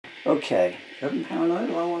Okay, Urban Paranoid?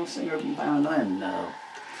 Do I want to sing Urban Paranoid? No.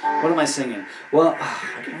 What am I singing? Well,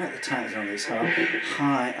 I can write the titles on these.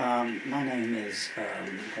 Hi, my name is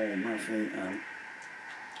Paul Murphy.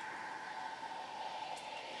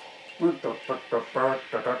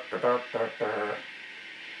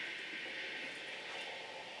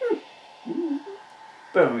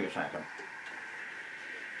 Bear with me a second.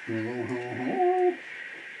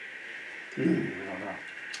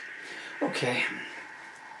 Okay.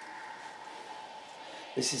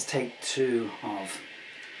 This is take 2 of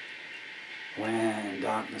When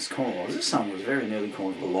Darkness Calls. This song was very nearly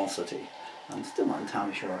called Velocity. I'm still not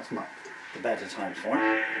entirely sure it's not the better time for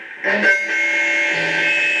it.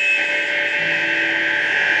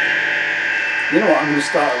 You know what, I'm going to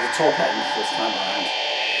start at the top end this time around.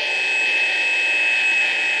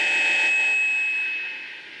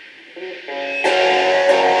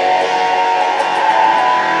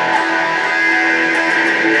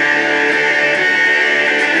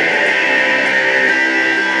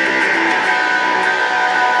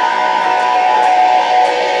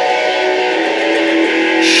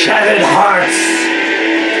 Shattered hearts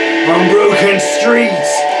on broken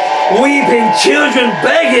streets, weeping children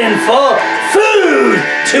begging for food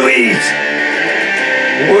to eat.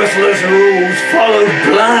 Worthless rules followed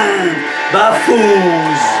blind by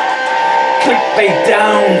fools. Clickbait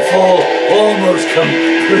downfall almost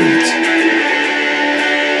complete.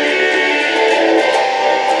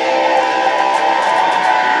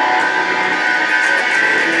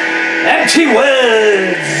 Empty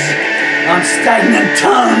words on stagnant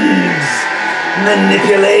tongues,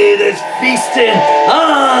 manipulators feasting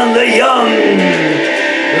on the young.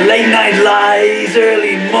 Late night lies,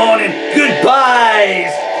 early morning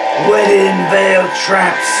goodbyes, wedding veil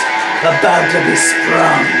traps about to be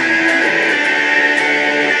sprung.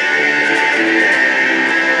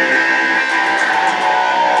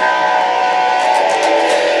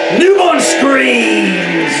 Newborn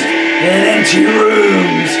screams in empty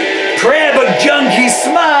rooms, prayer book junkies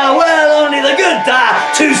smile, well, only the good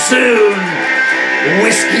die too soon.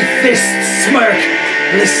 Whiskey fists smirk,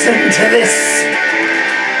 listen to this.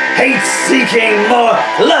 Hate seeking more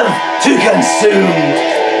love to consume.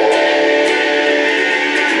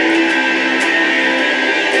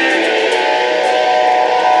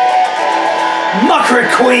 Mockery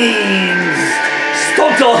queens,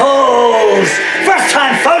 sculptor holes, first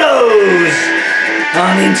time photos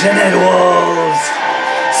on internet walls.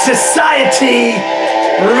 Society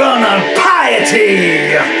run on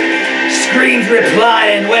piety, screams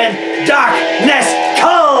replying when darkness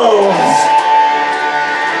calls.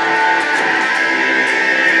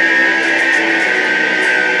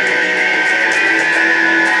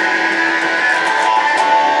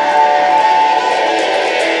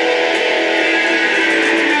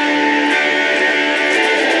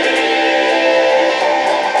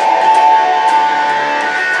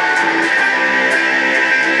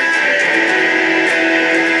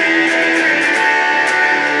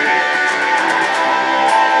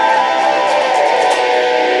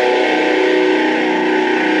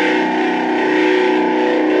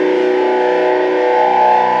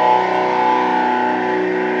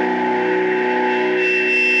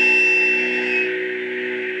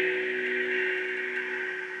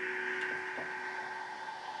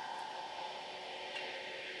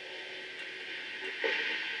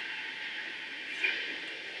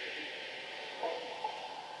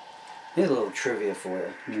 Here's a little trivia for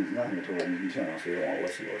you. Nothing at all. You can turn off if you don't want to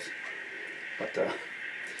listen to us. But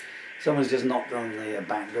someone's just knocked on the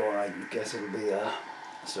back door. I guess it'll be a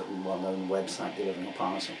certain well-known website delivering a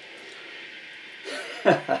parcel.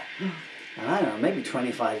 And I don't know, maybe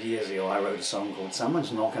 25 years ago I wrote a song called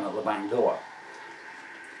Someone's Knocking at the Back Door.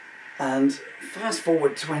 And fast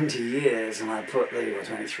forward 20 years and I put the, or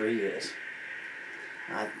 23 years,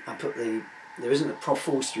 I put the, there isn't a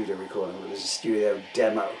full studio recording, but there's a studio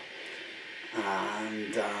demo.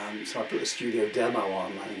 And so I put the studio demo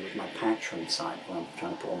on, I think, with my Patreon site where I'm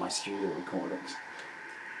trying to put all my studio recordings.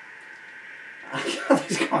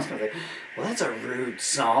 These guys going to think, well, that's a rude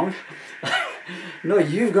song. No,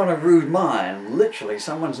 you've got a rude mind. Literally,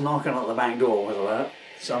 someone's knocking at the back door with that.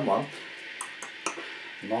 Someone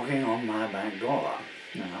knocking on my back door.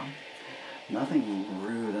 You know, nothing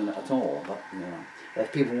rude in it at all. But you know,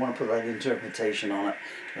 if people want to put that interpretation on it,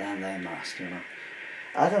 then they must. You know.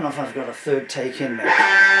 I don't know if I've got a third take in me. What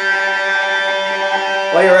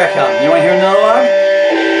do you reckon? You want to hear another one?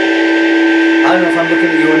 I don't know if I'm looking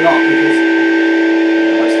at you or not because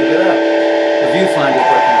I might still be there. The viewfinder's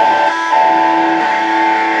working on it.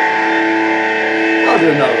 I'll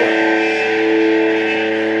do another one.